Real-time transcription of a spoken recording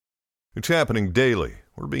It's happening daily.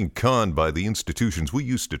 We're being conned by the institutions we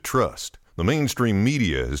used to trust. The mainstream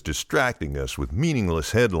media is distracting us with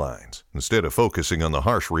meaningless headlines instead of focusing on the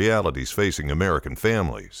harsh realities facing American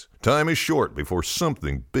families. Time is short before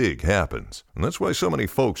something big happens, and that's why so many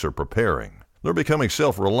folks are preparing. They're becoming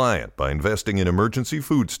self-reliant by investing in emergency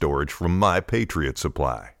food storage from My Patriot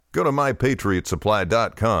Supply. Go to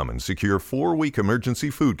MyPatriotSupply.com and secure 4-week emergency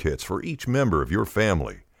food kits for each member of your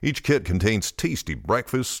family. Each kit contains tasty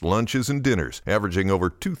breakfasts, lunches, and dinners, averaging over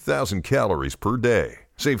 2,000 calories per day.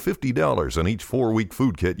 Save $50 on each 4-week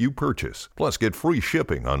food kit you purchase. Plus, get free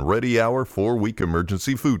shipping on Ready Hour 4-week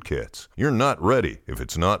emergency food kits. You're not ready if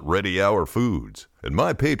it's not Ready Hour Foods. At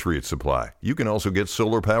My Patriot Supply, you can also get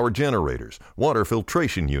solar power generators, water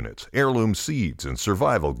filtration units, heirloom seeds, and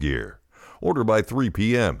survival gear. Order by 3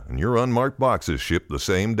 p.m. and your unmarked boxes ship the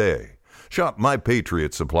same day. Shop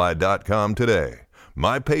MyPatriotSupply.com today.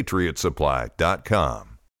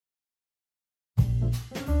 MyPatriotSupply.com.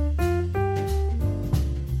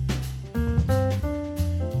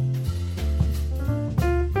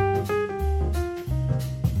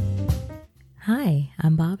 Hi,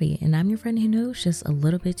 I'm Bobby, and I'm your friend who knows just a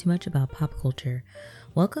little bit too much about pop culture.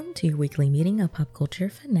 Welcome to your weekly meeting of Pop Culture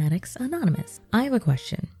Fanatics Anonymous. I have a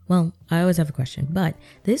question. Well, I always have a question, but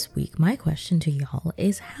this week my question to y'all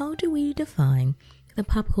is, how do we define the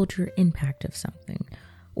pop culture impact of something,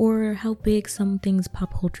 or how big something's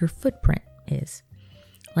pop culture footprint is,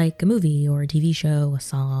 like a movie or a TV show, a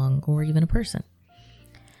song, or even a person?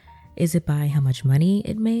 Is it by how much money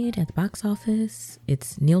it made at the box office,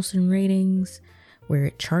 its Nielsen ratings, where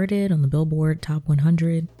it charted on the Billboard Top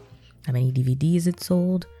 100, how many DVDs it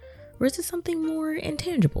sold, or is it something more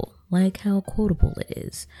intangible, like how quotable it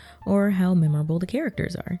is, or how memorable the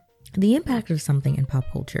characters are? The impact of something in pop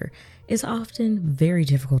culture is often very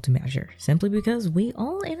difficult to measure, simply because we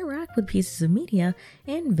all interact with pieces of media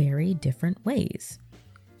in very different ways.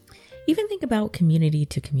 Even think about community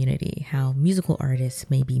to community, how musical artists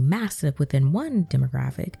may be massive within one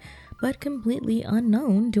demographic, but completely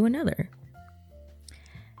unknown to another.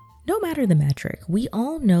 No matter the metric, we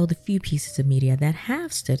all know the few pieces of media that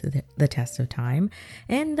have stood the test of time,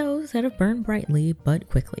 and those that have burned brightly but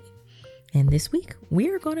quickly. And this week, we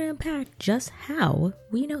are going to unpack just how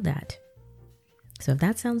we know that. So if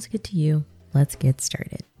that sounds good to you, let's get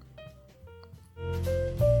started.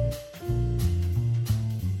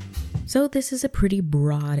 So this is a pretty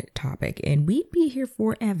broad topic, and we'd be here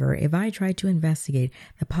forever if I tried to investigate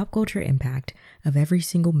the pop culture impact of every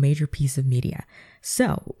single major piece of media.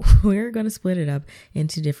 So we're going to split it up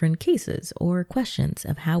into different cases or questions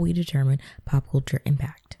of how we determine pop culture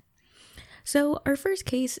impact. So our first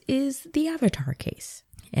case is the Avatar case.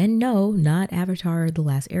 And no, not Avatar The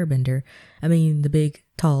Last Airbender. I mean the big,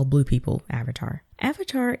 tall, blue people Avatar.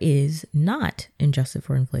 Avatar is not, adjusted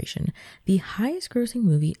for inflation, the highest grossing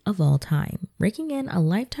movie of all time, raking in a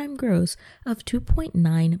lifetime gross of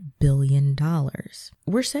 $2.9 billion.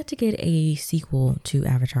 We're set to get a sequel to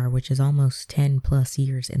Avatar, which is almost 10 plus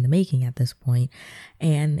years in the making at this point,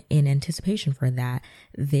 and in anticipation for that,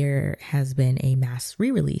 there has been a mass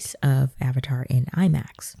re-release of Avatar in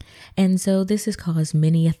IMAX. And so this has caused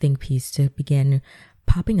many a think piece to begin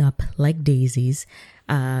popping up like daisies,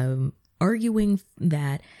 arguing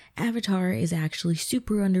that Avatar is actually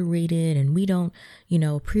super underrated and we don't,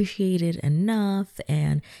 appreciate it enough,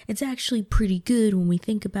 and it's actually pretty good when we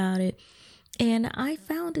think about it. And I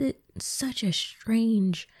found it such a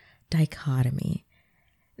strange dichotomy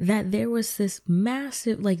that there was this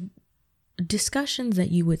massive, discussions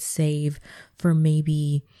that you would save for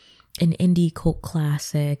maybe an indie cult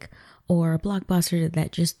classic or a blockbuster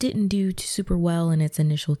that just didn't do super well in its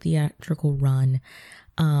initial theatrical run.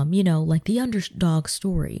 Like the underdog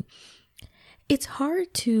story. It's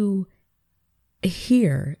hard to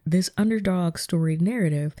hear this underdog story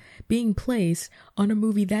narrative being placed on a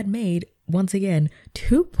movie that made, once again,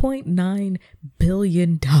 $2.9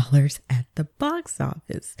 billion at the box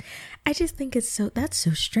office. I just think that's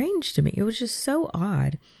so strange to me. It was just so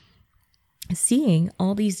odd seeing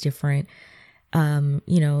all these different,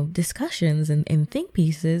 discussions and think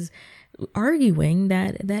pieces arguing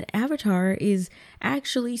that Avatar is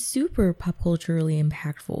actually super pop culturally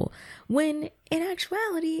impactful, when in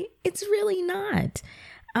actuality, it's really not.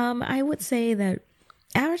 I would say that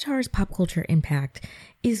Avatar's pop culture impact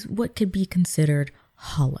is what could be considered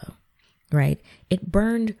hollow, right? It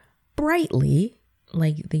burned brightly,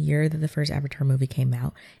 like the year that the first Avatar movie came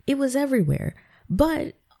out. It was everywhere,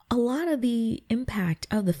 but a lot of the impact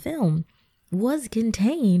of the film was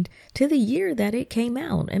contained to the year that it came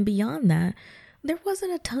out. And beyond that, there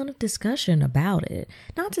wasn't a ton of discussion about it.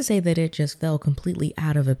 Not to say that it just fell completely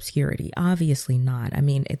out of obscurity. Obviously not. I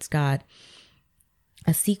mean, it's got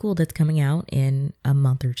a sequel that's coming out in a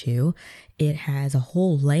month or two. It has a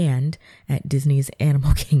whole land at Disney's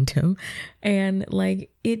Animal Kingdom, and like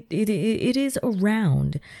it is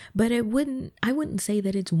around, but I wouldn't say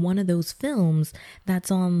that it's one of those films that's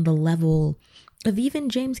on the level of even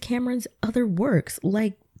James Cameron's other works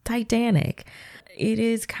like Titanic. It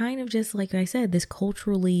is kind of just, like I said, this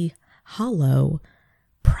culturally hollow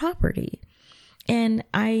property. And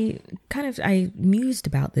I mused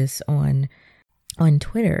about this on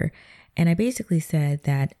Twitter, and I basically said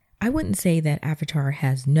that I wouldn't say that Avatar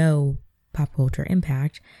has no pop culture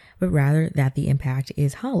impact, but rather that the impact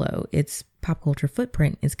is hollow. Its pop culture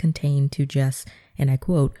footprint is contained to just, and I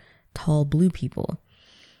quote, tall blue people.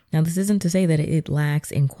 Now, this isn't to say that it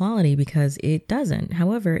lacks in quality, because it doesn't.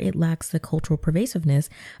 However, it lacks the cultural pervasiveness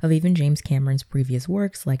of even James Cameron's previous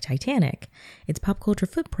works like Titanic. Its pop culture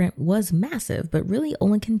footprint was massive, but really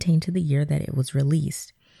only contained to the year that it was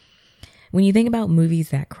released. When you think about movies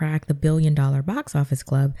that crack the $1 billion box office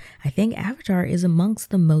club, I think Avatar is amongst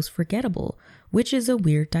the most forgettable, which is a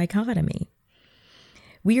weird dichotomy.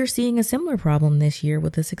 We are seeing a similar problem this year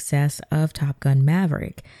with the success of Top Gun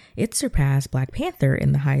Maverick. It surpassed Black Panther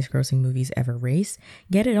in the highest grossing movies ever race,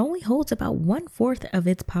 yet it only holds about 1/4 of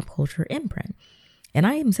its pop culture imprint. And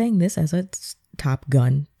I am saying this as a Top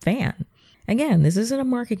Gun fan. Again, this isn't a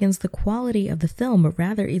mark against the quality of the film, but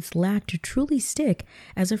rather its lack to truly stick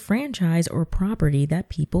as a franchise or property that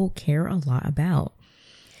people care a lot about.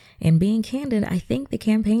 And being candid, I think the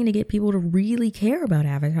campaign to get people to really care about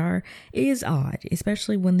Avatar is odd,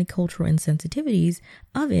 especially when the cultural insensitivities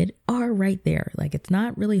of it are right there. Like, it's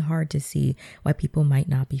not really hard to see why people might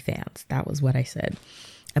not be fans. That was what I said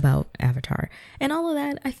about Avatar. And all of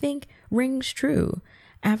that, I think, rings true.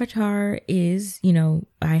 Avatar is,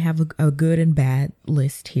 I have a good and bad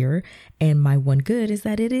list here, and my one good is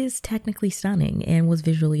that it is technically stunning and was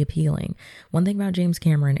visually appealing. One thing about James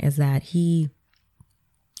Cameron is that he,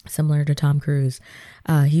 similar to Tom Cruise,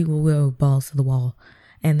 he will go balls to the wall.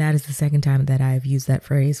 And that is the second time that I've used that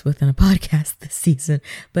phrase within a podcast this season.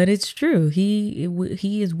 But it's true. He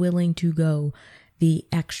is willing to go the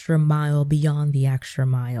extra mile beyond the extra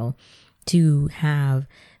mile to have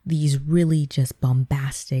these really just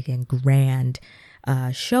bombastic and grand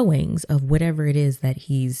showings of whatever it is that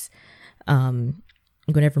he's,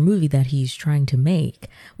 whatever movie that he's trying to make,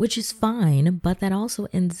 which is fine, but that also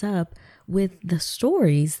ends up with the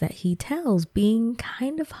stories that he tells being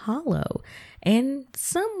kind of hollow and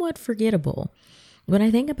somewhat forgettable. When I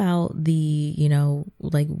think about the,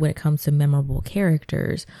 like when it comes to memorable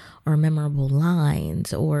characters or memorable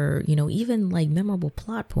lines or, even like memorable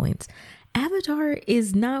plot points, Avatar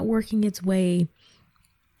is not working its way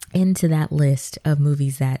into that list of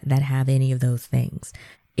movies that have any of those things.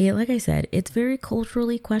 Like I said, it's very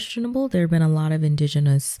culturally questionable. There have been a lot of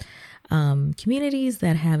indigenous communities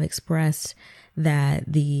that have expressed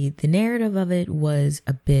that the narrative of it was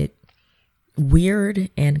a bit weird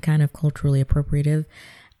and kind of culturally appropriative.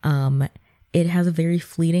 It has a very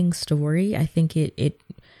fleeting story. I think it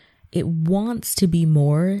wants to be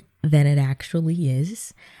more than it actually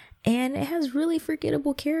is. And it has really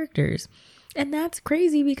forgettable characters. And that's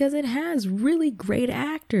crazy because it has really great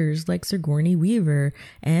actors like Sigourney Weaver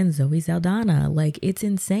and Zoe Saldana. Like, it's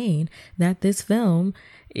insane that this film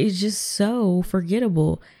is just so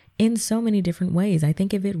forgettable in so many different ways. I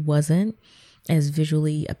think if it wasn't as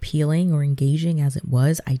visually appealing or engaging as it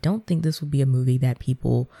was, I don't think this would be a movie that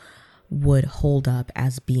people would hold up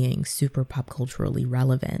as being super pop culturally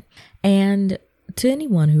relevant. And to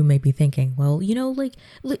anyone who may be thinking, well,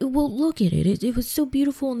 look at it. It was so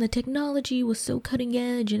beautiful and the technology was so cutting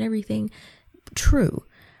edge and everything. True.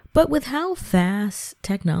 But with how fast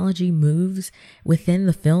technology moves within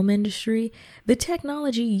the film industry, the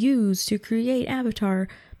technology used to create Avatar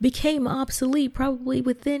became obsolete probably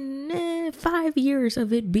within 5 years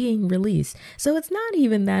of it being released. So it's not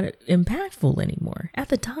even that impactful anymore. At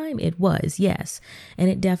the time it was, yes. And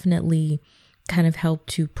it definitely kind of helped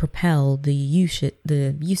to propel the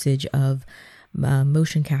usage of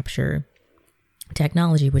motion capture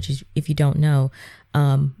technology, which is, if you don't know,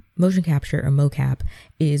 motion capture or mocap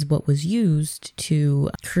is what was used to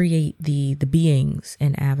create the beings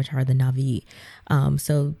in Avatar, the Na'vi.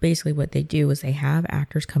 So basically what they do is they have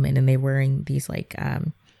actors come in and they're wearing these like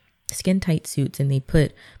skin tight suits, and they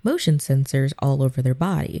put motion sensors all over their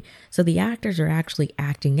body. So the actors are actually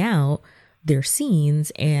acting out their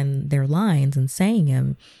scenes and their lines and saying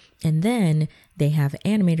them And then they have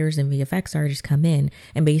animators and VFX artists come in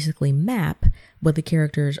and basically map what the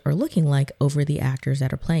characters are looking like over the actors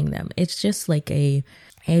that are playing them. It's just like a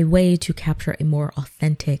way to capture a more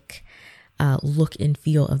authentic look and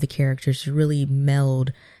feel of the characters, to really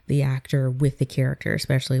meld the actor with the character,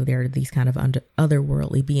 especially if they're these kind of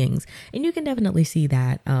otherworldly beings. And you can definitely see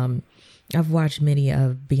that. I've watched many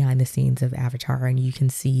of behind the scenes of Avatar, and you can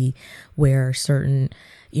see where certain,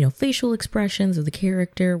 facial expressions of the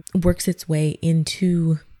character works its way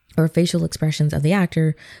into, or facial expressions of the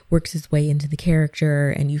actor works its way into the character.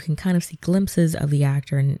 And you can kind of see glimpses of the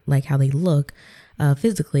actor and like how they look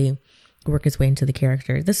physically work its way into the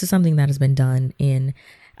character. This is something that has been done in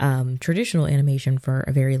traditional animation for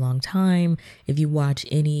a very long time. If you watch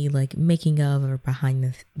any like making of or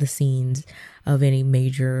behind the scenes of any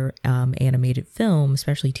major animated film,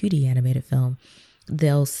 especially 2D animated film,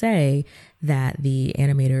 they'll say that the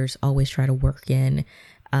animators always try to work in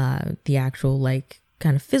the actual like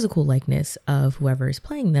kind of physical likeness of whoever is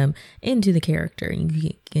playing them into the character. And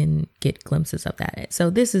you can get glimpses of that.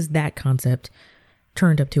 So this is that concept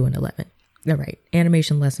turned up to an 11. All right,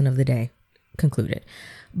 animation lesson of the day concluded.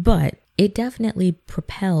 But it definitely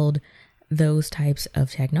propelled those types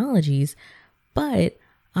of technologies. But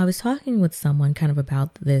I was talking with someone kind of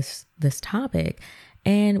about this topic,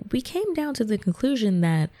 and we came down to the conclusion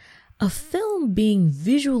that a film being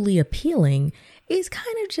visually appealing is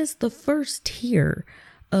kind of just the first tier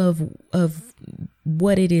of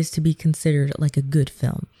what it is to be considered like a good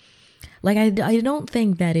film. Like I don't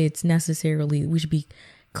think that it's necessarily we should be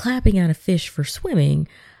clapping at a fish for swimming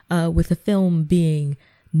with a film being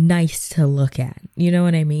nice to look at. You know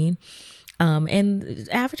what I mean? And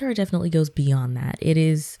Avatar definitely goes beyond that.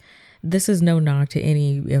 This is no knock to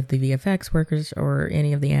any of the VFX workers or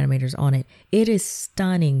any of the animators on it. It is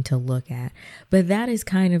stunning to look at, but that is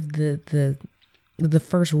kind of the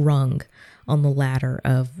first rung on the ladder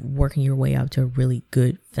of working your way up to a really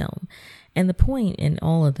good film. And the point in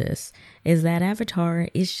all of this is that Avatar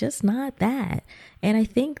is just not that. And I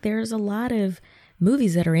think there's a lot of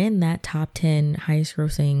movies that are in that top 10 highest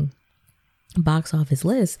grossing box office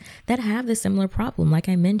list that have the similar problem. Like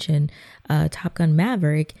I mentioned, Top Gun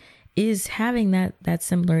Maverick is having that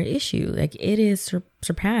similar issue. Like it is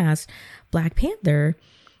surpassed Black Panther,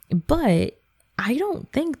 but I don't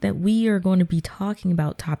think that we are going to be talking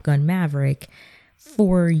about Top Gun Maverick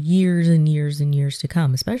for years and years and years to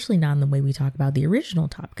come, especially not in the way we talk about the original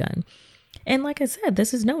Top Gun. And like I said,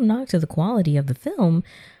 this is no knock to the quality of the film,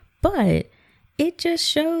 but it just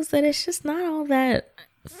shows that it's just not all that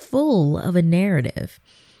full of a narrative.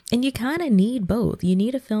 And you kind of need both. You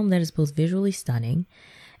need a film that is both visually stunning,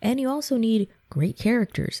 and you also need great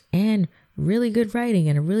characters and really good writing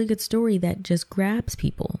and a really good story that just grabs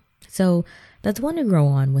people. So that's one to grow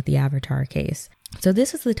on with the Avatar case. So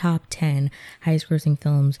this is the top 10 highest grossing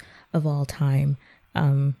films of all time,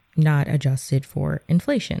 not adjusted for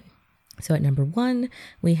inflation. So at number 1,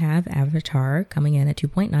 we have Avatar coming in at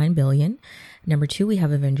 $2.9 billion. Number 2, we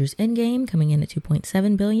have Avengers Endgame coming in at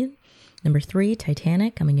 $2.7 billion. Number 3,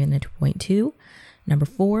 Titanic coming in at $2.2. Number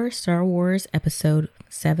 4, Star Wars Episode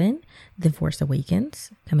 7, The Force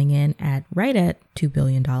Awakens, coming in right at $2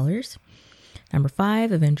 billion. Number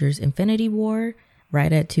 5, Avengers Infinity War,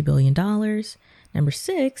 right at $2 billion. Number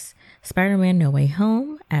 6, Spider-Man No Way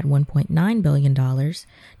Home at $1.9 billion.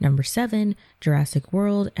 Number 7, Jurassic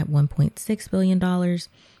World at $1.6 billion.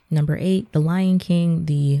 Number 8, The Lion King,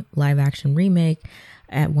 the live-action remake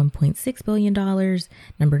at $1.6 billion.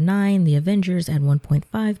 Number 9, The Avengers at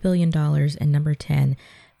 $1.5 billion. And number 10,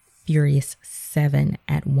 Furious 7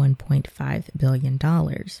 at $1.5 billion.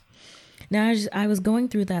 Now, as I was going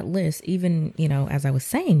through that list, even, as I was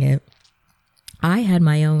saying it, I had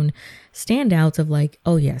my own standouts of like,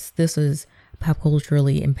 oh yes, this is pop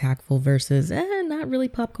culturally impactful versus not really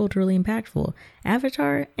pop culturally impactful.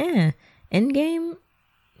 Avatar, Endgame,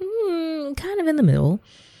 kind of in the middle.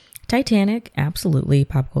 Titanic, absolutely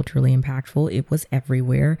pop culturally impactful. It was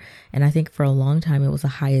everywhere. And I think for a long time, it was the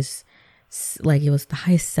highest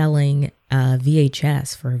selling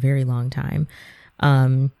VHS for a very long time.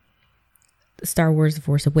 Star Wars The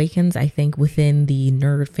Force Awakens, I think within the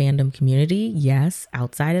nerd fandom community, yes.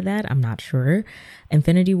 Outside of that, I'm not sure.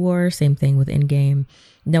 Infinity War, same thing with Endgame.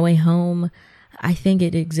 No Way Home, I think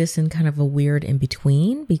it exists in kind of a weird in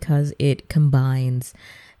between because it combines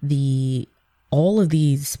all of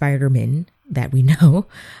these Spider-Men that we know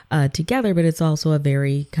together, but it's also a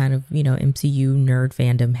very kind of, MCU nerd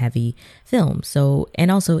fandom heavy film. So,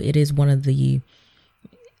 and also it is one of the,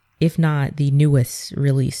 if not the newest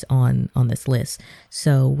release on this list.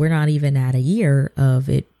 So we're not even at a year of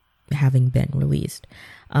it having been released.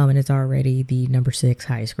 And it's already the number 6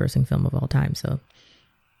 highest grossing film of all time. So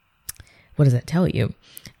what does that tell you?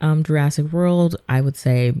 Jurassic World, I would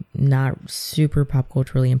say not super pop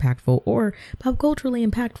culturally impactful, or pop culturally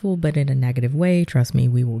impactful, but in a negative way. Trust me,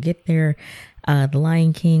 we will get there. The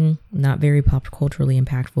Lion King, not very pop culturally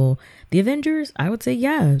impactful. The Avengers, I would say,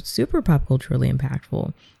 yeah, super pop culturally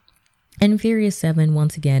impactful. And Furious 7,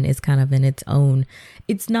 once again, is kind of in its own.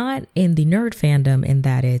 It's not in the nerd fandom in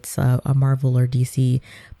that it's a Marvel or DC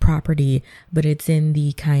property, but it's in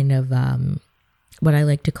the kind of what I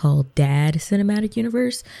like to call dad cinematic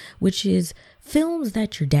universe, which is films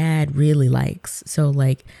that your dad really likes. So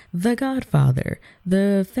like The Godfather,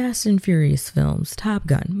 the Fast and Furious films, Top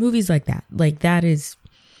Gun, movies like that. Like that is,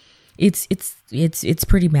 it's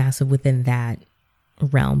pretty massive within that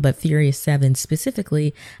realm. But Furious 7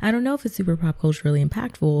 specifically, I don't know if it's super pop culturally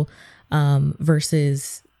impactful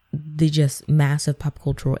versus the just massive pop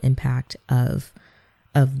cultural impact of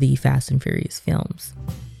the Fast and Furious films.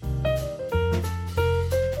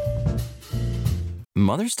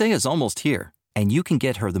 Mother's Day is almost here, and you can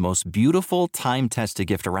get her the most beautiful time-tested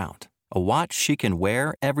gift around, a watch she can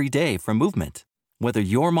wear every day from Movement. Whether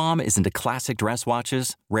your mom is into classic dress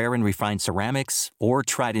watches, rare and refined ceramics, or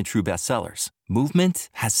tried-and-true bestsellers, Movement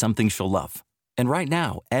has something she'll love. And right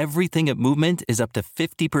now, everything at Movement is up to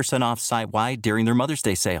 50% off site-wide during their Mother's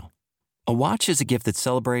Day sale. A watch is a gift that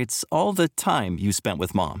celebrates all the time you spent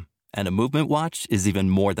with mom, and a Movement watch is even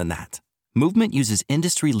more than that. Movement uses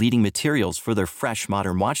industry-leading materials for their fresh,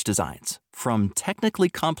 modern watch designs, from technically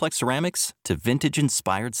complex ceramics to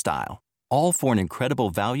vintage-inspired style, all for an incredible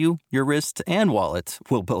value your wrist and wallet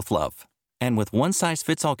will both love. And with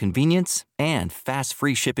one-size-fits-all convenience and fast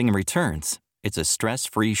free shipping and returns, it's a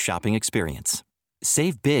stress-free shopping experience.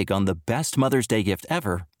 Save big on the best Mother's Day gift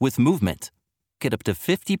ever with Movement. Get up to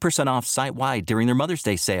 50% off site-wide during their Mother's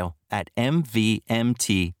Day sale at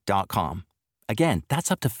MVMT.com. Again,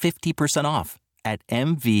 that's up to 50% off at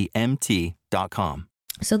MVMT.com.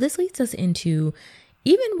 So this leads us into,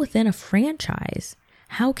 even within a franchise,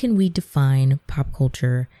 how can we define pop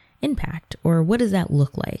culture impact, or what does that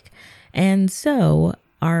look like? And so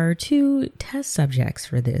our 2 test subjects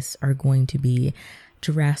for this are going to be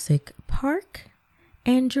Jurassic Park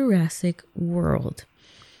and Jurassic World.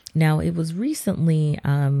 Now, it was recently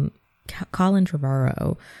Colin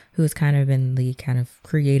Trevorrow, who is kind of in the kind of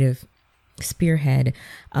creative spearhead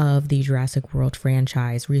of the Jurassic World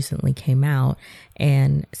franchise, recently came out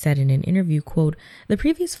and said in an interview, quote, "The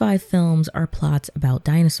previous 5 films are plots about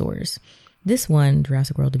dinosaurs. This one,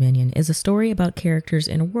 Jurassic World Dominion, is a story about characters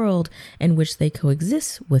in a world in which they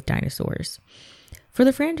coexist with dinosaurs. For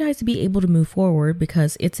the franchise to be able to move forward,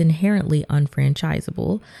 because it's inherently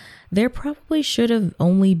unfranchisable, there probably should have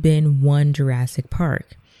only been one Jurassic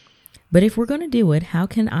Park. But if we're going to do it, how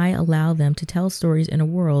can I allow them to tell stories in a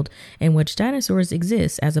world in which dinosaurs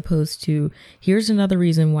exist, as opposed to, here's another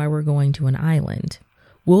reason why we're going to an island?"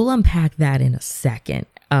 We'll unpack that in a second,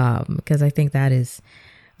 because I think that is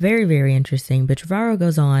very, very interesting. But Trevorrow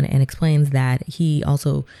goes on and explains that he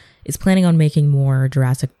also is planning on making more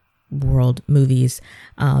Jurassic World movies,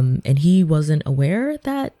 and he wasn't aware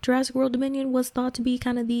that Jurassic World Dominion was thought to be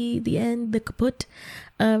kind of the end, the kaput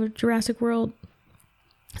of Jurassic World.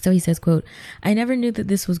 So he says, quote, "I never knew that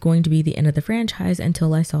this was going to be the end of the franchise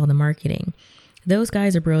until I saw the marketing. Those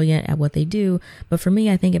guys are brilliant at what they do, but for me,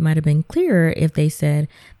 I think it might have been clearer if they said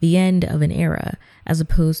the end of an era, as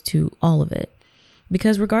opposed to all of it.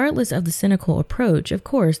 Because regardless of the cynical approach, of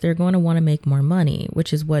course, they're going to want to make more money,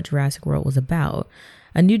 which is what Jurassic World was about.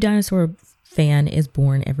 A new dinosaur fan is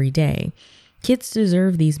born every day. Kids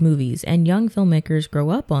deserve these movies, and young filmmakers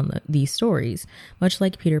grow up on these stories, much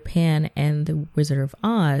like Peter Pan and The Wizard of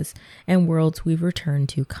Oz, and worlds we've returned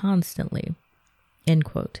to constantly." End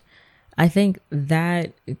quote. I think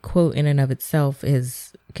that quote in and of itself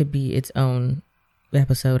could be its own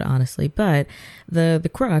episode, honestly. But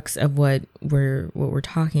the crux of what we're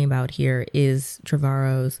talking about here is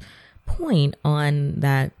Trevorrow's point on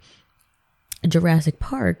that Jurassic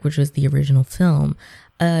Park, which was the original film,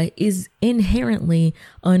 is inherently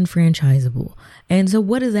unfranchisable. And so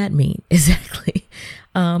what does that mean exactly?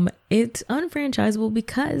 It's unfranchisable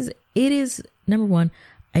because it is, number one,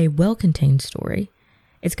 a well-contained story.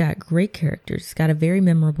 It's got great characters. It's got a very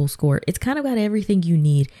memorable score. It's kind of got everything you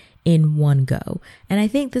need in one go. And I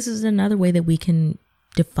think this is another way that we can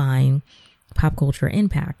define pop culture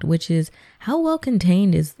impact, which is how well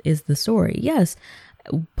contained is the story. Yes,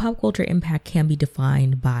 pop culture impact can be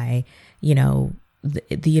defined by,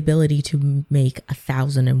 the ability to make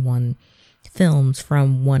 1,001 films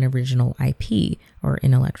from one original IP or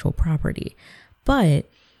intellectual property. But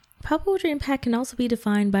Pop culture impact can also be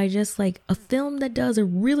defined by just like a film that does a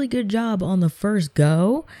really good job on the first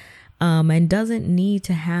go, and doesn't need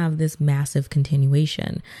to have this massive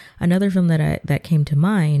continuation. Another film that came to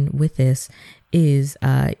mind with this is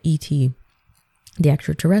E.T. the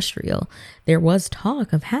Extraterrestrial. There was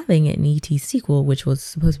talk of having an E.T. sequel, which was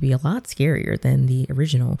supposed to be a lot scarier than the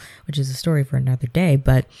original, which is a story for another day,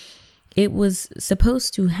 but it was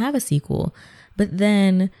supposed to have a sequel, but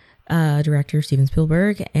then director Steven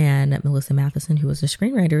Spielberg and Melissa Matheson, who was the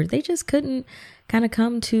screenwriter, they just couldn't kind of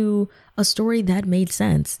come to a story that made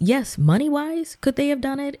sense. Yes, money-wise, could they have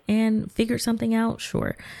done it and figured something out?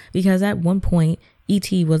 Sure. Because at one point,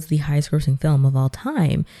 E.T. was the highest grossing film of all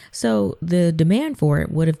time. So the demand for it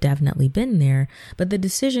would have definitely been there. But the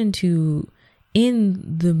decision to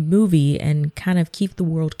end the movie and kind of keep the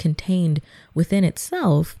world contained within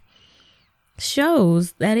itself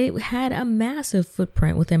shows that it had a massive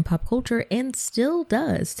footprint within pop culture and still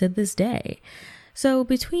does to this day. So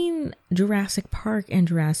between Jurassic Park and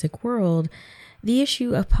Jurassic World, the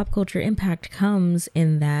issue of pop culture impact comes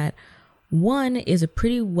in that one is a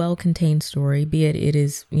pretty well contained story, be it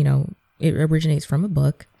is, it originates from a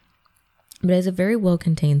book, but it's a very well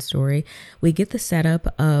contained story. We get the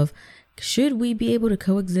setup of, should we be able to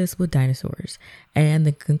coexist with dinosaurs? And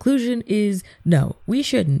the conclusion is no, we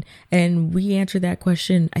shouldn't. And we answer that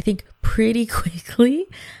question, I think, pretty quickly.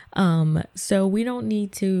 So we don't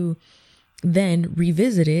need to then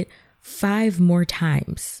revisit it 5 more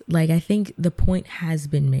times. Like, I think the point has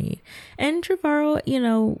been made. And Trevorrow,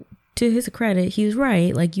 to his credit, he's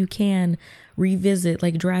right. Like, you can revisit,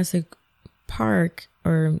 like, Jurassic Park,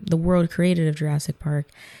 or the world created of Jurassic Park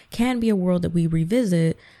can be a world that we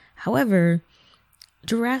revisit. However,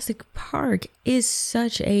 Jurassic Park is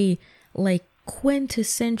such a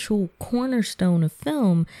quintessential cornerstone of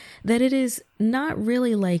film that it is not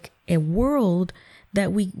really like a world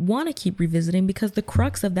that we want to keep revisiting, because the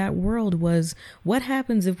crux of that world was, what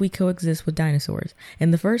happens if we coexist with dinosaurs?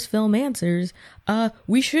 And the first film answers,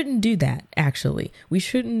 we shouldn't do that, actually. We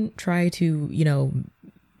shouldn't try to,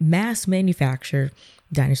 mass manufacture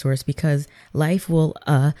dinosaurs, because life will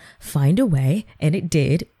find a way, and it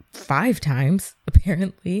did 5 times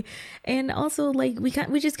apparently. And also, we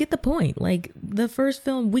just get the point. Like, the first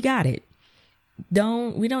film, we got it.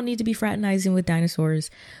 We don't need to be fraternizing with dinosaurs.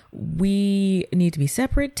 We need to be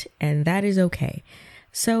separate, and that is okay.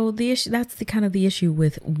 So that's the issue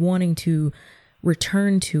with wanting to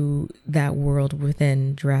return to that world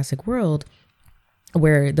within Jurassic World,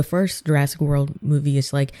 where the first Jurassic World movie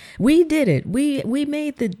is like, we did it. We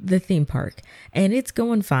made the theme park, and it's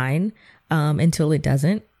going fine until it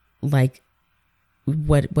doesn't. Like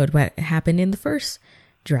what happened in the first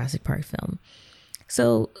Jurassic Park film.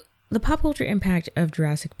 So the pop culture impact of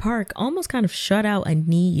Jurassic Park almost kind of shut out a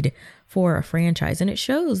need for a franchise. And it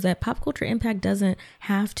shows that pop culture impact doesn't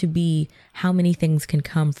have to be how many things can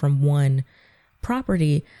come from one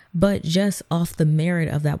property, but just off the merit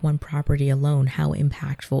of that one property alone, how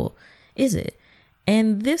impactful is it?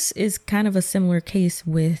 And this is kind of a similar case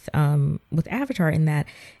with Avatar, in that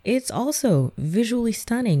it's also visually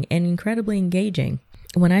stunning and incredibly engaging.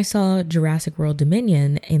 When I saw Jurassic World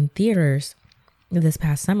Dominion in theaters this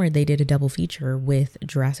past summer, they did a double feature with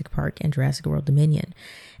Jurassic Park and Jurassic World Dominion.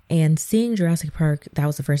 And seeing Jurassic Park, that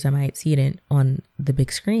was the first time I had seen it on the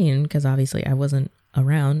big screen, because obviously I wasn't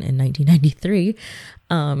around in 1993.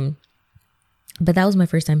 But that was my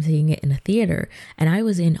first time seeing it in a theater, and I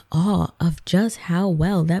was in awe of just how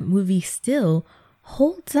well that movie still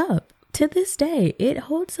holds up to this day. It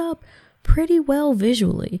holds up pretty well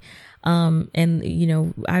visually. And,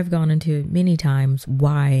 I've gone into many times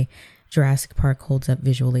why Jurassic Park holds up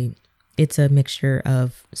visually. It's a mixture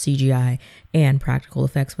of CGI and practical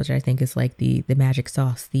effects, which I think is like the magic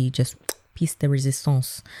sauce, the just piece de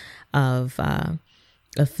resistance of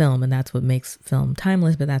film, and that's what makes film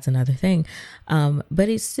timeless, but that's another thing. But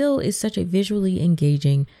it still is such a visually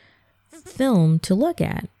engaging film to look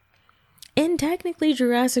at. And technically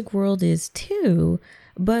Jurassic World is too,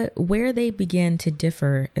 but where they begin to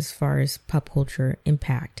differ as far as pop culture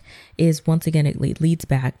impact is, once again, it leads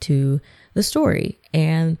back to the story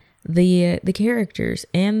and the characters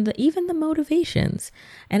and even the motivations.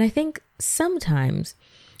 And I think sometimes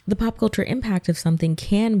the pop culture impact of something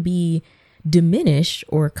can be diminished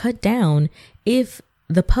or cut down if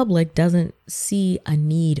the public doesn't see a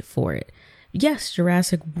need for it. Yes,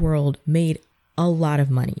 Jurassic World made a lot of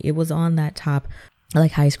money. It was on that top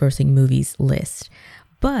highest grossing movies list.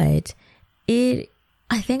 But I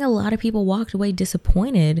think a lot of people walked away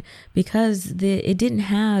disappointed because it didn't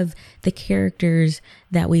have the characters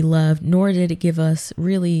that we loved, nor did it give us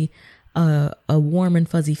really a warm and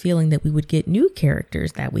fuzzy feeling that we would get new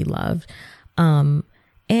characters that we loved. And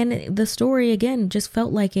the story, again, just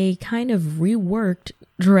felt like a kind of reworked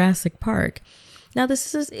Jurassic Park. Now,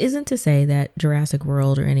 this isn't to say that Jurassic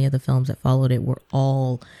World or any of the films that followed it were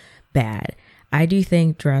all bad. I do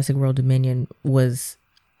think Jurassic World Dominion was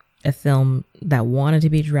a film that wanted to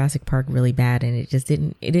be Jurassic Park really bad, and it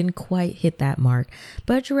didn't quite hit that mark.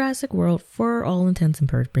 But Jurassic World, for all intents and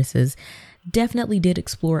purposes, definitely did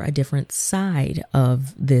explore a different side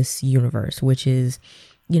of this universe, which is,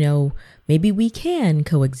 you know, maybe we can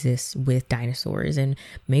coexist with dinosaurs, and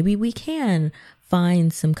maybe we can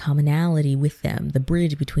find some commonality with them, the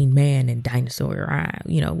bridge between man and dinosaur,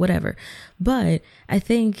 you know, whatever. But I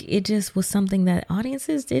think it just was something that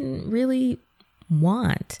audiences didn't really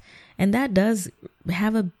want. And that does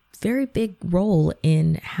have a very big role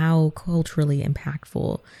in how culturally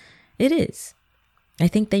impactful it is. I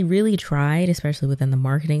think they really tried, especially within the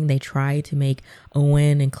marketing, they tried to make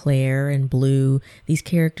Owen and Claire and Blue these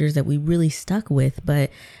characters that we really stuck with, but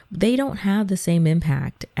they don't have the same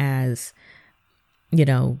impact as, you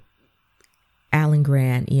know, Alan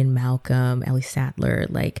Grant, Ian Malcolm, Ellie Sattler.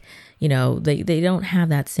 Like, you know, they don't have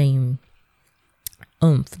that same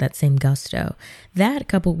oomph, that same gusto. That,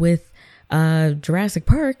 coupled with Jurassic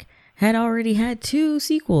Park, had already had 2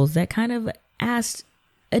 sequels that kind of asked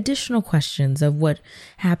additional questions of what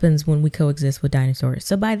happens when we coexist with dinosaurs.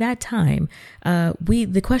 So by that time,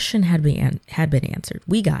 the question had been answered.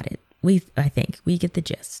 We got it. I think we get the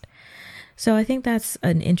gist. So I think that's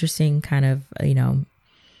an interesting kind of, you know,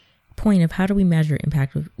 point of how do we measure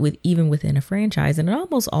impact with even within a franchise. And it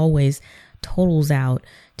almost always totals out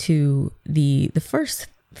to the first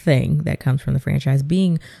thing that comes from the franchise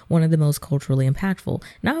being one of the most culturally impactful.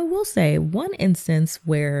 Now, I will say one instance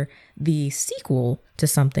where the sequel to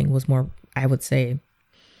something was more, I would say,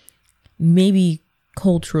 maybe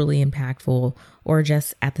culturally impactful or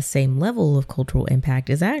just at the same level of cultural impact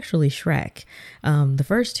is actually Shrek. The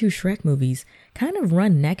first 2 Shrek movies kind of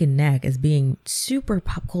run neck and neck as being super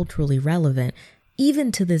pop culturally relevant,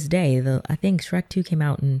 even to this day. I think Shrek 2 came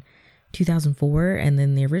out in 2004, and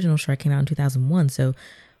then the original Shrek came out in 2001. So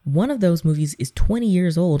one of those movies is 20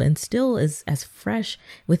 years old and still is as fresh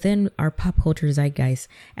within our pop culture zeitgeist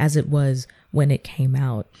as it was when it came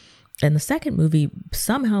out. And the second movie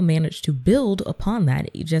somehow managed to build upon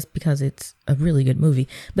that, just because it's a really good movie,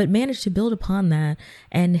 but managed to build upon that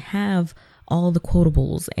and have all the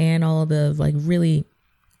quotables and all the like really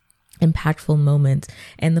impactful moments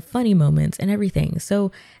and the funny moments and everything.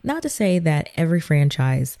 So not to say that every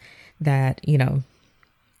franchise that, you know,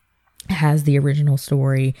 has the original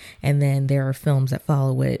story and then there are films that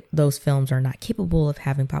follow it, those films are not capable of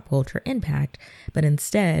having pop culture impact, but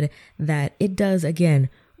instead that it does, again,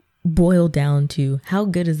 boil down to how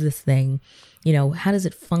good is this thing? You know, how does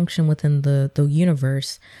it function within the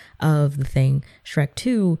universe of the thing? Shrek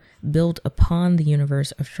 2 built upon the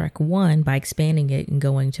universe of Shrek 1 by expanding it and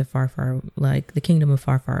going to like the kingdom of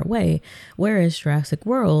far, far away. Whereas Jurassic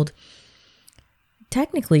World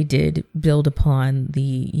technically did build upon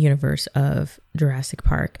the universe of Jurassic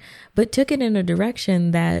Park, but took it in a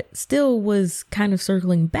direction that still was kind of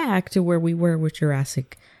circling back to where we were with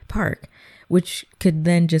Jurassic Park, which could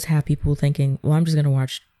then just have people thinking, well, I'm just going to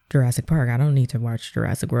watch Jurassic Park. I don't need to watch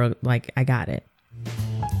Jurassic World. Like, I got it.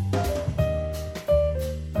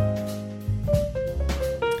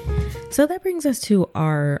 So that brings us to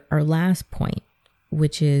our last point,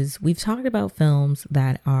 which is we've talked about films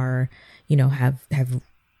that are, you know, have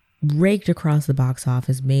raked across the box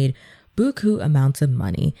office, made buku amounts of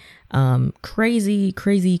money, crazy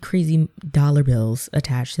dollar bills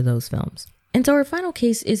attached to those films. And so our final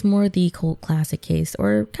case is more the cult classic case,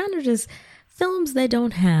 or kind of just films that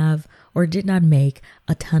don't have or did not make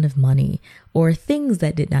a ton of money, or things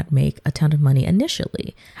that did not make a ton of money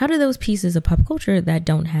initially. How do those pieces of pop culture that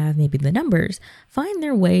don't have maybe the numbers find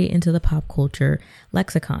their way into the pop culture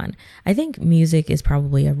lexicon? I think music is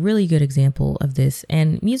probably a really good example of this,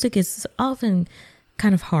 and music is often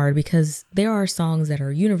kind of hard because there are songs that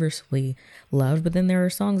are universally loved, but then there are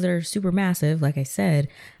songs that are super massive, like I said,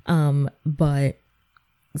 but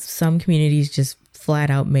some communities just flat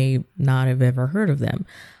out may not have ever heard of them,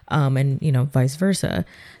 and, you know, vice versa.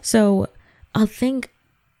 So I think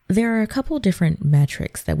there are a couple different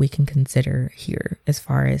metrics that we can consider here as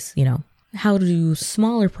far as, you know, how do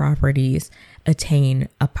smaller properties attain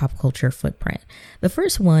a pop culture footprint? The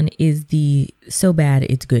first one is the so bad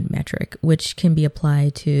it's good metric, which can be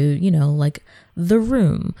applied to, you know, like The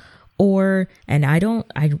Room, or, and I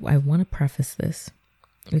want to preface this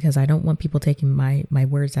because I don't want people taking my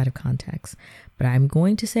words out of context, but I'm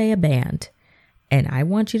going to say a band, and I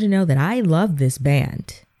want you to know that I love this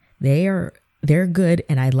band. They're good,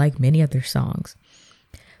 and I like many of their songs.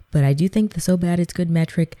 But I do think the So Bad It's Good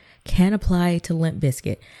metric can apply to Limp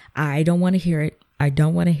Bizkit. I don't want to hear it.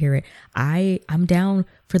 I'm down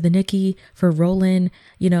for the Nicki, for Rollin',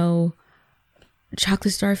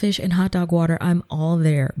 Chocolate Starfish and Hot Dog Water. I'm all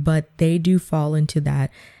there, but they do fall into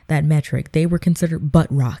that metric. They were considered butt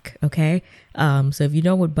rock, okay? So if you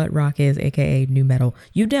know what butt rock is, aka new metal,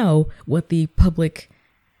 you know what the public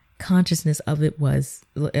consciousness of it was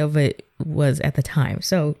at the time.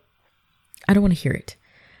 So I don't want to hear it.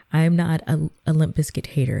 I am not a Limp Bizkit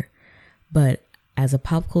hater, but as a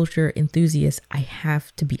pop culture enthusiast, I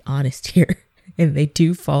have to be honest here, and they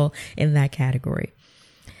do fall in that category.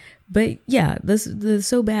 But yeah, the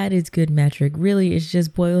So Bad It's Good metric really is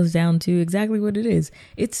just boils down to exactly what it is.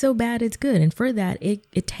 It's so bad it's good, and for that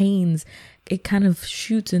it kind of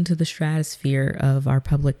shoots into the stratosphere of our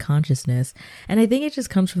public consciousness. And I think it just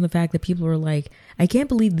comes from the fact that people are like, I can't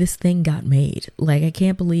believe this thing got made. Like, I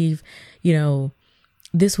can't believe,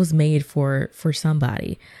 this was made for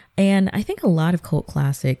somebody. And I think a lot of cult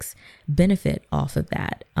classics benefit off of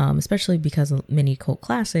that, especially because many cult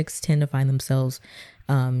classics tend to find themselves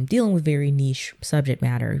dealing with very niche subject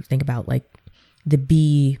matter. Think about like the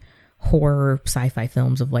B horror sci-fi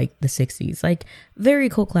films of like the 60s, like very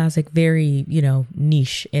cult classic, very,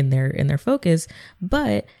 niche in their focus,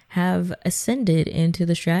 but have ascended into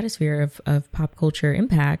the stratosphere of pop culture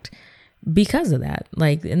impact because of that.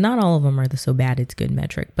 Like, not all of them are the So Bad It's Good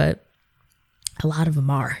metric, but a lot of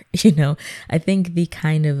them are. I think the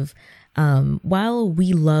kind of while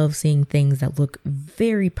we love seeing things that look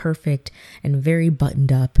very perfect and very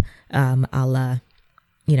buttoned up, a la,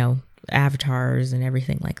 avatars and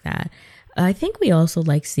everything like that, I think we also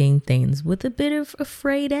like seeing things with a bit of a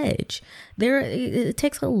frayed edge. It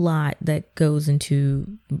takes a lot that goes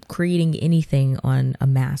into creating anything on a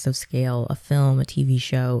massive scale, a film, a TV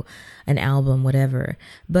show, an album, whatever.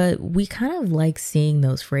 But we kind of like seeing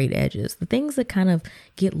those frayed edges, the things that kind of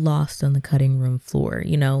get lost on the cutting room floor,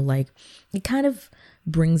 like it kind of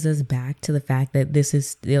brings us back to the fact that this is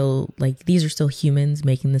still like, these are still humans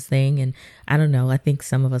making this thing. And I don't know, I think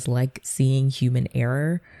some of us like seeing human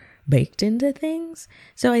error baked into things.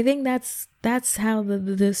 So I think that's how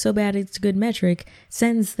the So Bad It's Good metric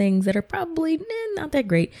sends things that are probably not that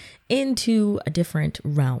great into a different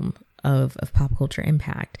realm of pop culture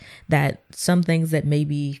impact, that some things that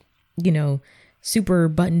maybe, super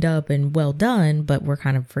buttoned up and well done, but were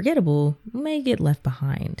kind of forgettable, may get left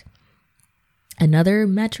behind. Another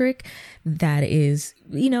metric that is,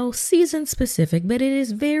 season specific, but it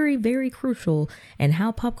is very, very crucial in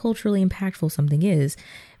how pop culturally impactful something is,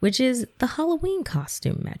 which is the Halloween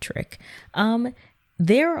costume metric.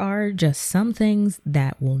 There are just some things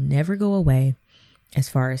that will never go away as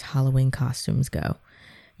far as Halloween costumes go.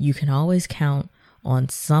 You can always count on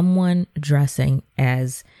someone dressing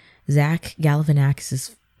as Zach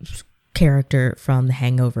Galifianakis' character from The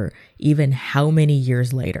Hangover, even how many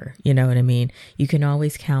years later, you know what I mean? You can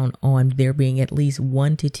always count on there being at least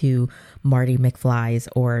 1 to 2 Marty McFlys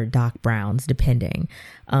or Doc Browns, depending.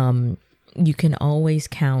 You can always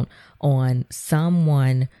count on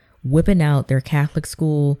someone whipping out their Catholic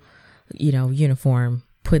school, uniform,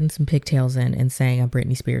 putting some pigtails in and saying, I'm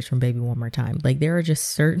Britney Spears from Baby One More Time. Like, there are just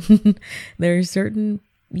certain,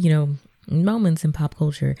 moments in pop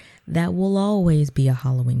culture that will always be a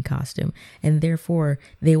Halloween costume, and therefore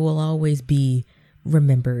they will always be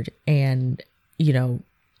remembered and,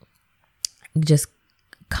 just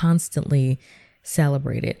constantly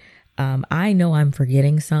celebrated. I know I'm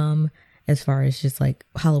forgetting some as far as just like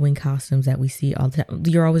Halloween costumes that we see all the time.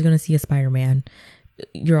 You're always going to see a Spider-Man.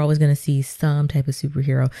 You're always going to see some type of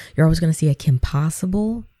superhero. You're always going to see a Kim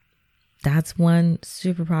Possible. That's one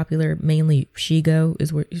super popular. Mainly Shigo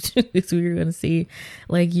is where you're going to see.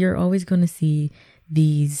 Like, you're always going to see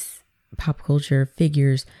these pop culture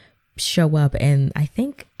figures show up. And I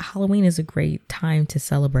think Halloween is a great time to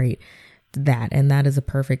celebrate that. And that is a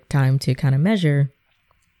perfect time to kind of measure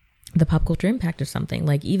the pop culture impact of something.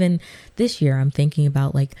 Like, even this year, I'm thinking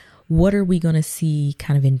about like, what are we going to see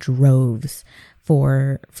kind of in droves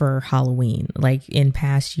for Halloween? Like, in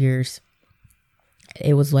past years,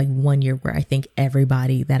 it was like one year where I think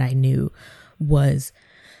everybody that I knew was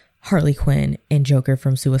Harley Quinn and Joker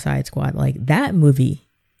from Suicide Squad. Like, that movie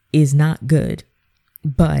is not good,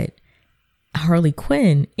 but Harley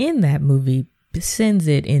Quinn in that movie sends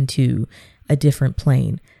it into a different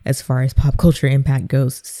plane as far as pop culture impact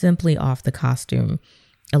goes, simply off the costume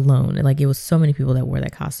alone. Like, it was so many people that wore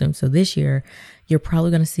that costume. So this year, you're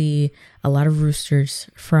probably going to see a lot of roosters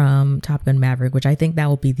from Top Gun Maverick, which I think that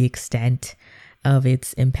will be the extent of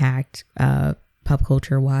its impact, pop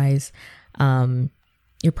culture wise.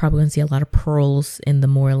 You're probably going to see a lot of pearls in the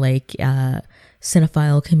more like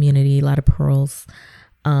cinephile community, a lot of pearls.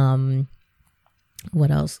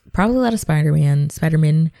 What else? Probably a lot of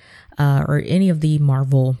Spider-Man, or any of the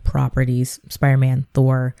Marvel properties, Spider-Man,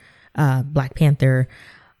 Thor, Black Panther,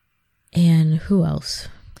 and who else?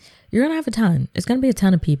 You're going to have a ton. It's going to be a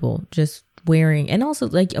ton of people just wearing, and also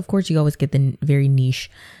like, of course, you always get the very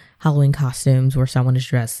niche Halloween costumes where someone is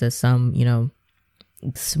dressed as some, you know,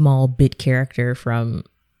 small bit character from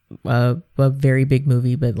a very big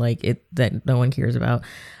movie, but like it that no one cares about.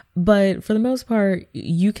 But for the most part,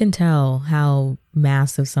 you can tell how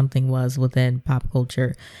massive something was within pop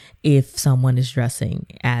culture if someone is dressing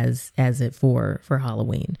as it for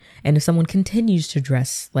Halloween. And if someone continues to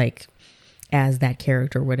dress like as that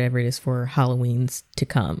character, whatever it is for Halloweens to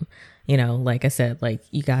come. You know, like I said, like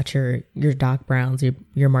you got your Doc Browns,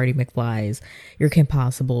 your Marty McFlys, your Kim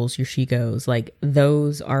Possibles, your She-Goes. Like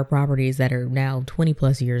those are properties that are now 20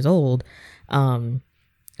 plus years old.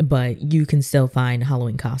 But you can still find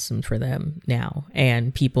Halloween costumes for them now,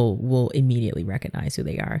 and people will immediately recognize who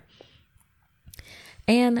they are.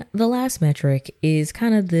 And the last metric is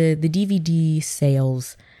kind of the DVD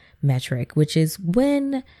sales metric, which is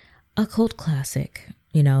when a cult classic,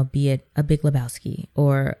 you know, be it a Big Lebowski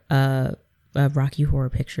or a Rocky Horror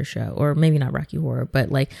Picture Show, or maybe not Rocky Horror, but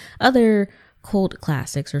like other cult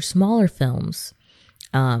classics or smaller films.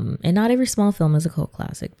 And not every small film is a cult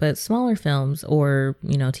classic, but smaller films or,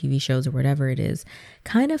 you know, TV shows or whatever it is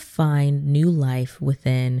kind of find new life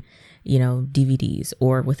within, you know, DVDs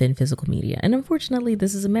or within physical media. And unfortunately,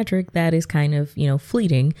 this is a metric that is kind of, you know,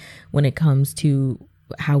 fleeting when it comes to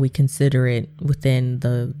how we consider it within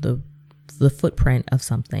the footprint of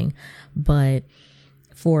something. But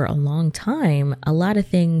for a long time, a lot of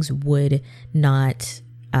things would not,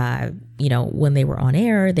 you know, when they were on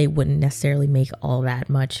air, they wouldn't necessarily make all that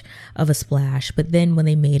much of a splash. But then when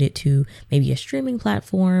they made it to maybe a streaming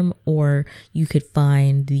platform, or you could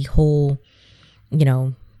find the whole, you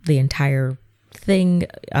know, the entire thing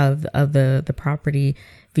of the property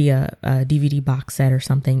via a DVD box set or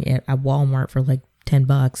something at Walmart for like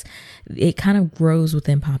 $10, it kind of grows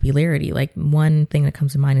within popularity. Like one thing that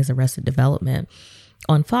comes to mind is Arrested Development.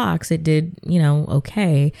 On Fox, it did, you know,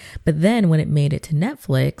 okay. But then when it made it to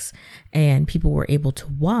Netflix and people were able to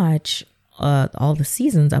watch all the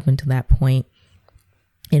seasons up until that point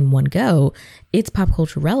in one go, its pop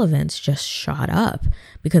culture relevance just shot up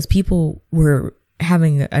because people were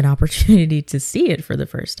having an opportunity to see it for the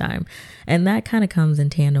first time. And that kind of comes in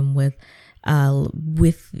tandem with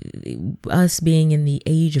us being in the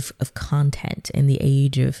age of content, in the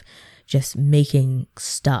age of just making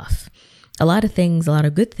stuff. A lot of things, a lot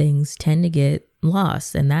of good things tend to get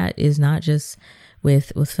lost. And that is not just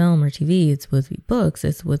with film or TV. It's with books.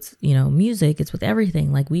 It's with, you know, music. It's with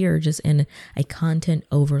everything. Like we are just in a content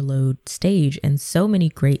overload stage, and so many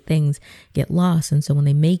great things get lost. And so when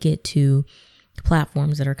they make it to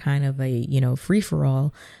platforms that are kind of a, you know, free for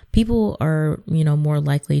all, people are, you know, more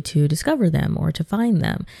likely to discover them or to find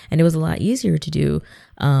them. And it was a lot easier to do,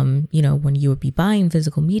 you know, when you would be buying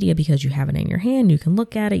physical media because you have it in your hand, you can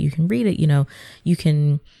look at it, you can read it, you know, you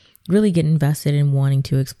can really get invested in wanting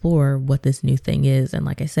to explore what this new thing is. And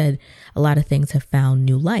like I said, a lot of things have found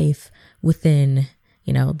new life within,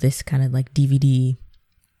 you know, this kind of like DVD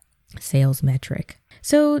sales metric.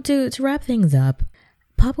 So to wrap things up,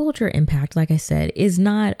 pop culture impact, like I said, is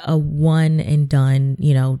not a one and done,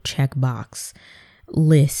 you know, checkbox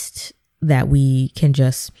list that we can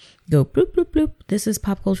just go bloop, bloop, bloop. This is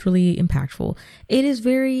pop culturally impactful. It is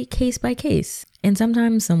very case by case. And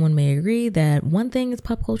sometimes someone may agree that one thing is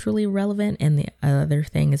pop culturally relevant and the other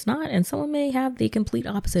thing is not. And someone may have the complete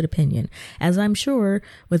opposite opinion. As I'm sure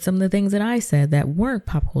with some of the things that I said that weren't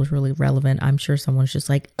pop culturally relevant, I'm sure someone's just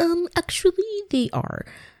like, actually they are.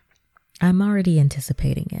 I'm already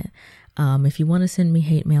anticipating it. If you want to send me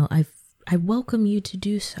hate mail, I welcome you to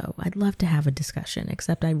do so. I'd love to have a discussion,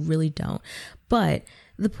 except I really don't. But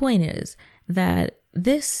the point is that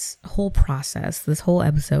this whole process, this whole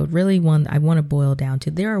episode, really I want to boil down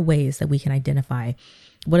to, there are ways that we can identify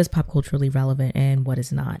what is pop culturally relevant and what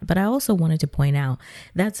is not. But I also wanted to point out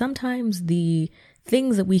that sometimes the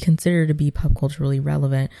things that we consider to be pop culturally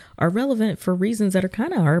relevant are relevant for reasons that are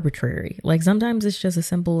kind of arbitrary. Like sometimes it's just as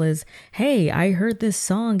simple as, hey, I heard this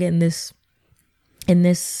song in this,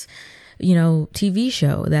 you know, TV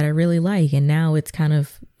show that I really like, and now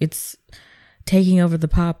it's taking over the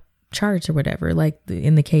pop charts or whatever. Like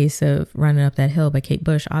in the case of Running Up That Hill by Kate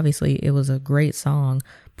Bush, obviously it was a great song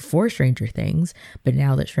before Stranger Things, but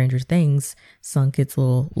now that Stranger Things sunk its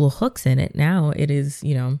little hooks in it, now it is,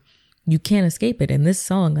 you know, You can't escape it. And this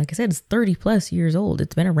song, like I said, is 30 plus years old.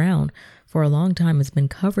 It's been around for a long time. It's been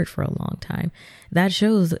covered for a long time. That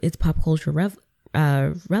shows its pop culture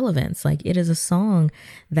relevance. Like, it is a song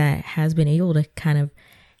that has been able to kind of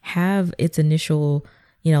have its initial,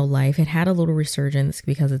 life. It had a little resurgence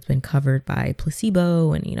because it's been covered by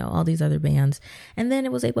Placebo and, all these other bands. And then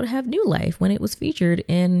it was able to have new life when it was featured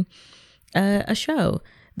in a show.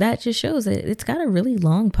 That just shows that it's got a really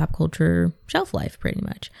long pop culture shelf life, pretty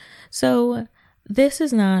much. So this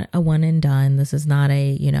is not a one and done. This is not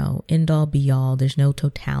a, end all be all. There's no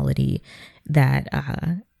totality that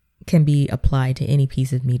can be applied to any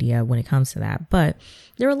piece of media when it comes to that. But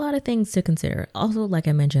there are a lot of things to consider. Also, like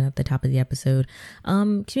I mentioned at the top of the episode,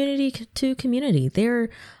 community to community.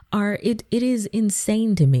 It is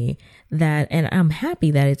insane to me that, and I'm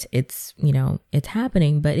happy that it's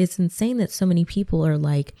happening, but it's insane that so many people are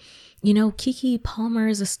like, Keke Palmer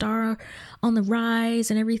is a star on the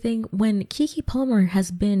rise and everything, when Keke Palmer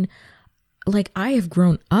has been, like, I have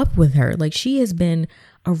grown up with her. Like, she has been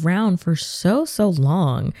around for so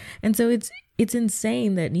long. And so it's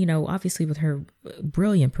insane that, obviously with her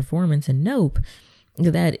brilliant performance in Nope,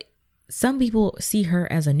 that some people see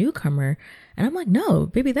her as a newcomer. And I'm like, no,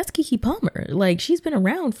 baby, that's Keke Palmer. Like, she's been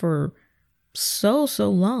around for so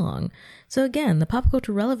long. So again, the pop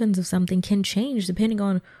culture relevance of something can change depending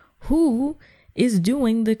on who is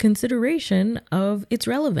doing the consideration of its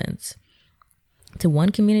relevance. To one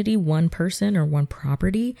community, one person, or one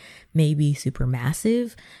property may be super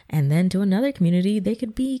massive, and then to another community, they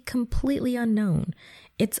could be completely unknown.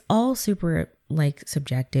 It's all super,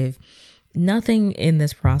 subjective. Nothing in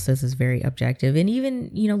this process is very objective. And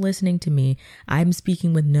even, listening to me, I'm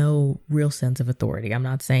speaking with no real sense of authority. I'm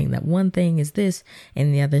not saying that one thing is this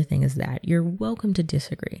and the other thing is that. You're welcome to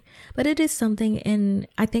disagree. But it is something, and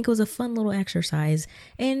I think it was a fun little exercise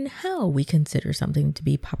in how we consider something to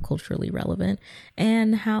be pop culturally relevant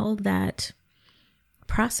and how that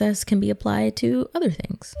process can be applied to other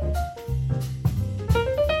things.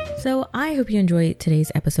 So I hope you enjoyed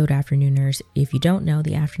today's episode, Afternooners. If you don't know,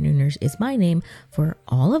 the Afternooners is my name for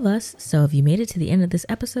all of us. So if you made it to the end of this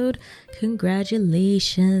episode,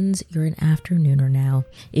 congratulations, you're an Afternooner now.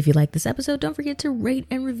 If you like this episode, don't forget to rate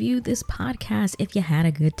and review this podcast if you had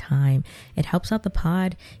a good time. It helps out the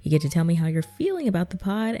pod. You get to tell me how you're feeling about the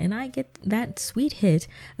pod, and I get that sweet hit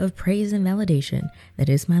of praise and validation that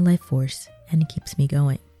is my life force, and it keeps me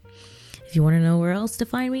going. If you want to know where else to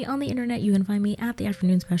find me on the internet, you can find me at The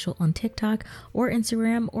Afternoon Special on TikTok or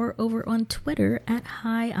Instagram, or over on Twitter at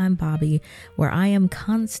Hi, I'm Bobby, where I am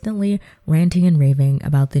constantly ranting and raving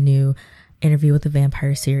about the new Interview with the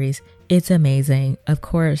Vampire series. It's amazing. Of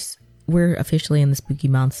course, we're officially in the spooky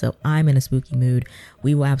month, so I'm in a spooky mood.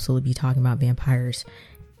 We will absolutely be talking about vampires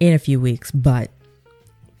in a few weeks, but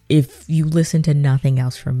if you listen to nothing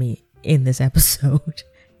else from me in this episode,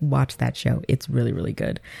 watch that show. It's really, really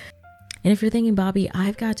good. And if you're thinking, Bobby,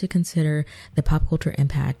 I've got to consider the pop culture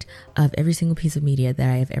impact of every single piece of media that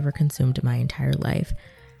I have ever consumed in my entire life,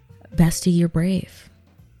 bestie, you're brave.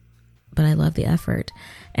 But I love the effort.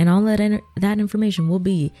 And all that information will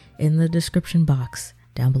be in the description box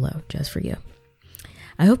down below just for you.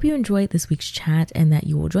 I hope you enjoyed this week's chat and that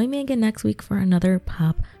you will join me again next week for another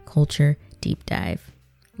pop culture deep dive.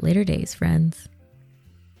 Later days, friends.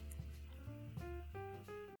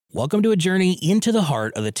 Welcome to a journey into the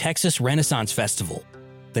heart of the Texas Renaissance Festival,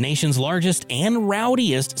 the nation's largest and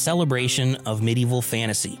rowdiest celebration of medieval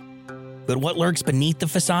fantasy. But what lurks beneath the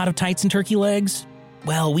facade of tights and turkey legs?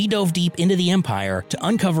 Well, we dove deep into the empire to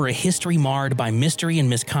uncover a history marred by mystery and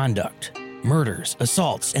misconduct, murders,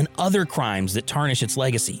 assaults, and other crimes that tarnish its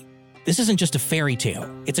legacy. This isn't just a fairy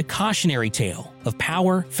tale, it's a cautionary tale of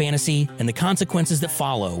power, fantasy, and the consequences that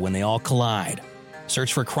follow when they all collide.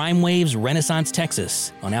 Search for Crime Waves Renaissance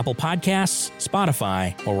Texas on Apple Podcasts,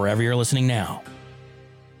 Spotify, or wherever you're listening now.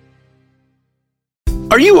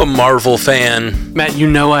 Are you a Marvel fan? Matt, you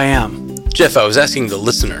know I am. Jeff, I was asking the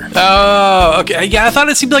listener. Oh, okay. Yeah, I thought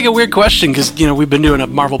it seemed like a weird question because, we've been doing a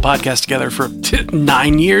Marvel podcast together for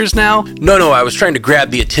 9 years now. No, I was trying to grab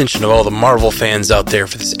the attention of all the Marvel fans out there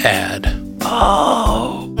for this ad.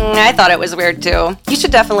 Oh. I thought it was weird too. You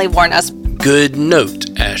should definitely warn us. Good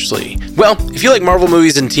note, Ashley. Well, if you like Marvel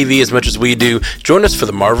movies and TV as much as we do, join us for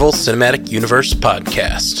the Marvel Cinematic Universe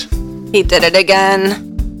podcast. He did it again.